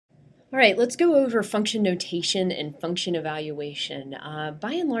All right, let's go over function notation and function evaluation.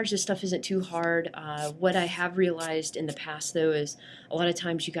 By and large, this stuff isn't too hard. What I have realized in the past, though, is a lot of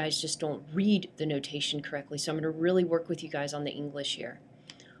times you guys just don't read the notation correctly. So I'm going to really work with you guys on the English here.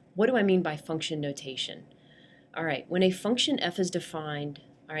 What do I mean by function notation? All right, when a function f is defined,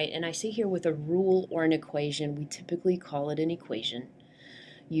 all right, and I say here with a rule or an equation, we typically call it an equation,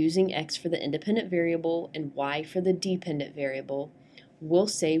 using x for the independent variable and y for the dependent variable, we'll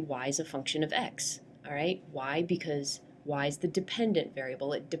say y is a function of x. All right, why? Because y is the dependent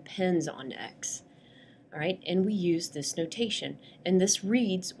variable. It depends on x. All right, and we use this notation. And this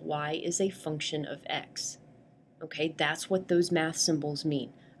reads y is a function of x. Okay, that's what those math symbols mean.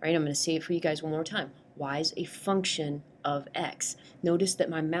 All right, I'm going to say it for you guys one more time. Y is a function of x. Notice that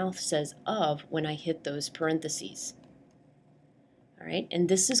my mouth says of when I hit those parentheses. All right, and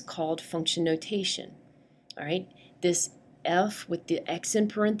this is called function notation. All right, this f with the x in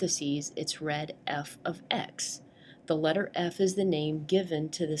parentheses, it's read f of x. The letter f is the name given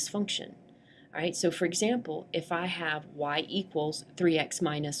to this function. All right, so for example, if I have y equals 3x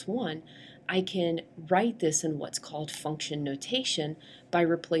minus 1, I can write this in what's called function notation by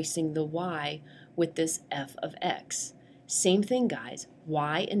replacing the y with this f of x. Same thing, guys.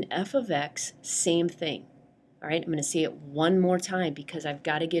 Y and f of x, same thing. All right, I'm going to say it one more time because I've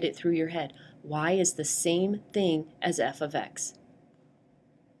got to get it through your head. Y is the same thing as f of x.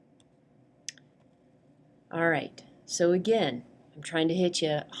 All right, so again, I'm trying to hit you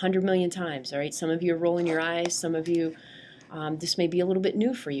 100 million times. All right, some of you are rolling your eyes. Some of you, this may be a little bit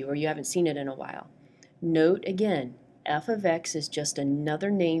new for you or you haven't seen it in a while. Note again, f of x is just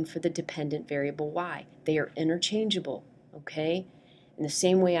another name for the dependent variable y. They are interchangeable, okay? In the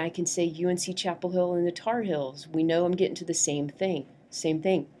same way I can say UNC Chapel Hill and the Tar Heels, we know I'm getting to the same thing. Same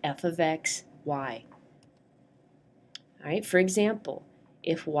thing, f of x, y. All right, for example,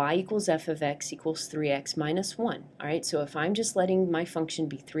 if y equals f of x equals 3x minus 1, all right, so if I'm just letting my function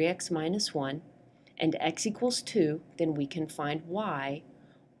be 3x minus 1 and x equals 2, then we can find y,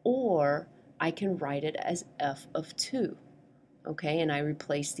 or I can write it as f of 2. Okay, and I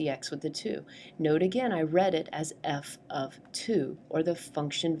replace the x with the 2. Note again, I read it as f of 2, or the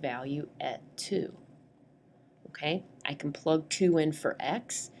function value at 2. Okay, I can plug 2 in for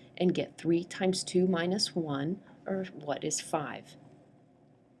x and get 3 times 2 minus 1, or what is 5.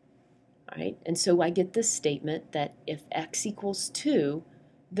 All right, and so I get this statement that if x equals 2,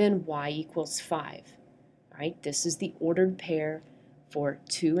 then y equals 5. All right, this is the ordered pair for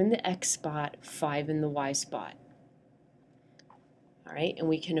 2 in the x spot, 5 in the y spot. All right, and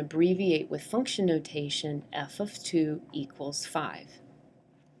we can abbreviate with function notation f of 2 equals 5.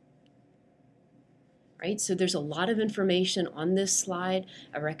 Right, so there's a lot of information on this slide.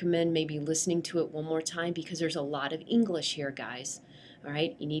 I recommend maybe listening to it one more time because there's a lot of English here, guys. All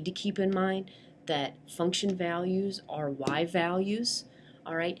right, you need to keep in mind that function values are y values.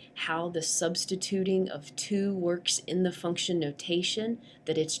 All right, how the substituting of 2 works in the function notation,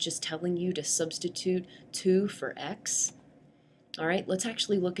 that it's just telling you to substitute 2 for x. All right, let's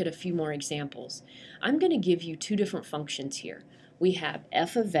actually look at a few more examples. I'm going to give you 2 different functions here. We have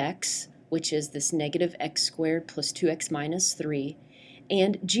f of x, which is this negative x squared plus 2x minus 3,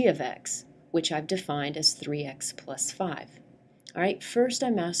 and g of x, which I've defined as 3x plus 5. All right, first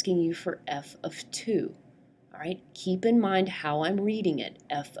I'm asking you for f of 2. All right, keep in mind how I'm reading it,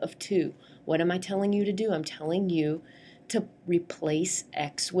 f of 2. What am I telling you to do? I'm telling you to replace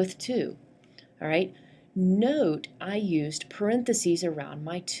x with 2. All right, note I used parentheses around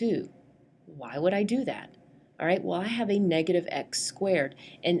my 2. Why would I do that? All right, well, I have a negative x squared,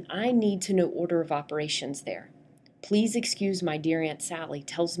 and I need to know order of operations there. Please excuse my dear Aunt Sally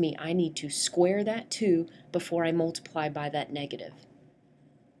tells me I need to square that 2 before I multiply by that negative.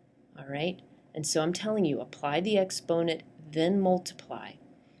 All right, and so I'm telling you, apply the exponent, then multiply.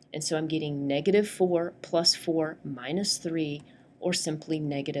 And so I'm getting negative 4 plus 4 minus 3, or simply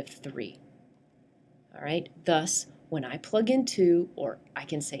negative 3. All right, thus, when I plug in 2, or I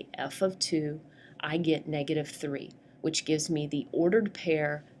can say f of 2, I get negative 3, which gives me the ordered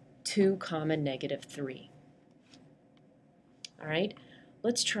pair 2 comma negative 3. All right,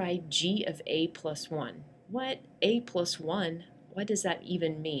 let's try g of a plus 1. What? A plus 1? What does that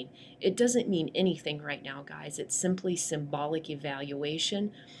even mean? It doesn't mean anything right now, guys. It's simply symbolic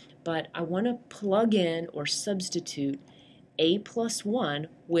evaluation, but I want to plug in or substitute a plus 1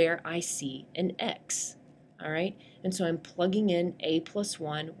 where I see an x. All right, and so I'm plugging in a plus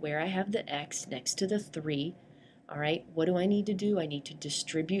 1 where I have the x next to the 3. All right, what do I need to do? I need to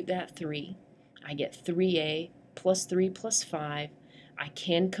distribute that 3. I get 3a plus 3 plus 5. I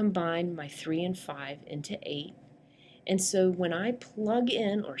can combine my 3 and 5 into 8. And so when I plug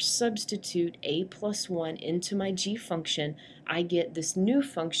in or substitute a plus 1 into my g function, I get this new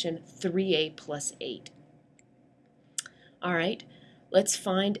function 3a plus 8. All right, let's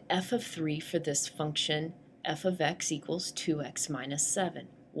find f of 3 for this function, f of x equals 2x minus 7.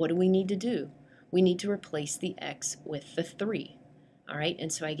 What do we need to do? We need to replace the x with the 3. All right,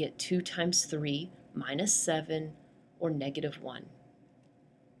 and so I get 2 times 3 minus 7, or negative 1.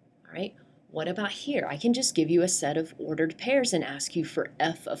 All right, what about here? I can just give you a set of ordered pairs and ask you for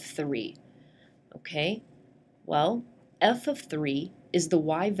f of 3. Okay, well, f of 3 is the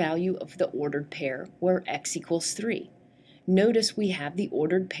y value of the ordered pair where x equals 3. Notice we have the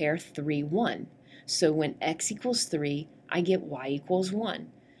ordered pair 3, 1. So when x equals 3, I get y equals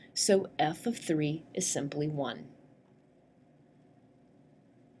 1. So f of 3 is simply 1.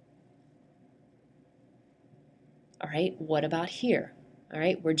 All right, what about here? All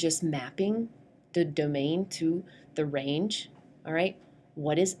right, we're just mapping the domain to the range. All right,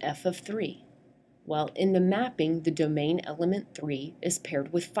 what is f of 3? Well, in the mapping, the domain element 3 is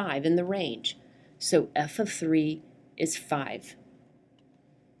paired with 5 in the range. So f of 3 is 5.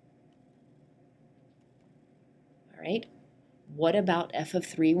 All right, what about f of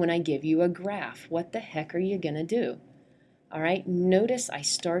 3 when I give you a graph? What the heck are you going to do? All right, notice I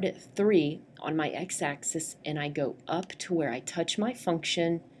start at 3 on my x-axis and I go up to where I touch my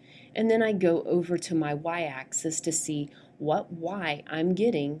function, and then I go over to my y-axis to see what y I'm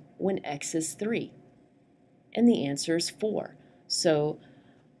getting when x is 3. And the answer is 4. So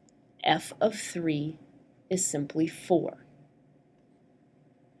f of 3 is simply 4.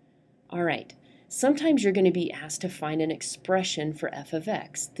 All right, sometimes you're going to be asked to find an expression for f of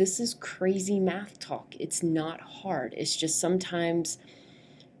x. This is crazy math talk. It's not hard. It's just sometimes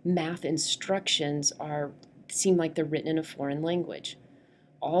math instructions seem like they're written in a foreign language.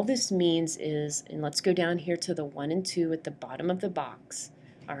 All this means is, and let's go down here to the 1 and 2 at the bottom of the box.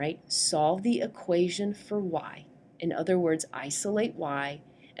 All right, solve the equation for y. In other words, isolate y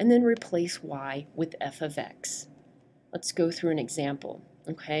and then replace y with f of x. Let's go through an example.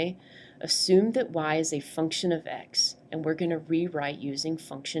 Okay, assume that y is a function of x, and we're going to rewrite using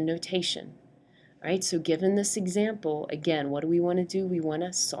function notation. All right, so given this example, again, what do we want to do? We want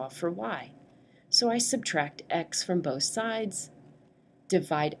to solve for y. So I subtract x from both sides,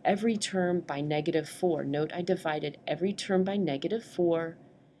 divide every term by negative 4. Note I divided every term by negative 4,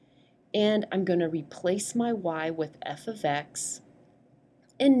 and I'm going to replace my y with f of x,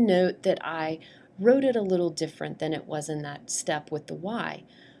 and note that I wrote it a little different than it was in that step with the y.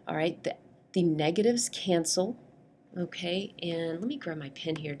 All right, the negatives cancel, okay, and let me grab my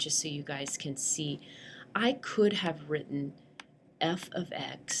pen here just so you guys can see. I could have written f of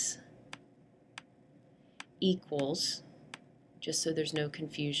x equals, just so there's no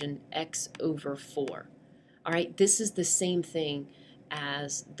confusion, x over 4. All right, this is the same thing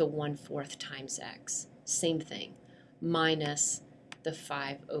as the 1/4 times x. Same thing, minus the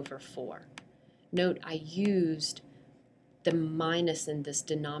 5 over 4. Note I used the minus in this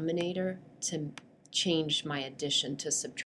denominator to change my addition to subtraction.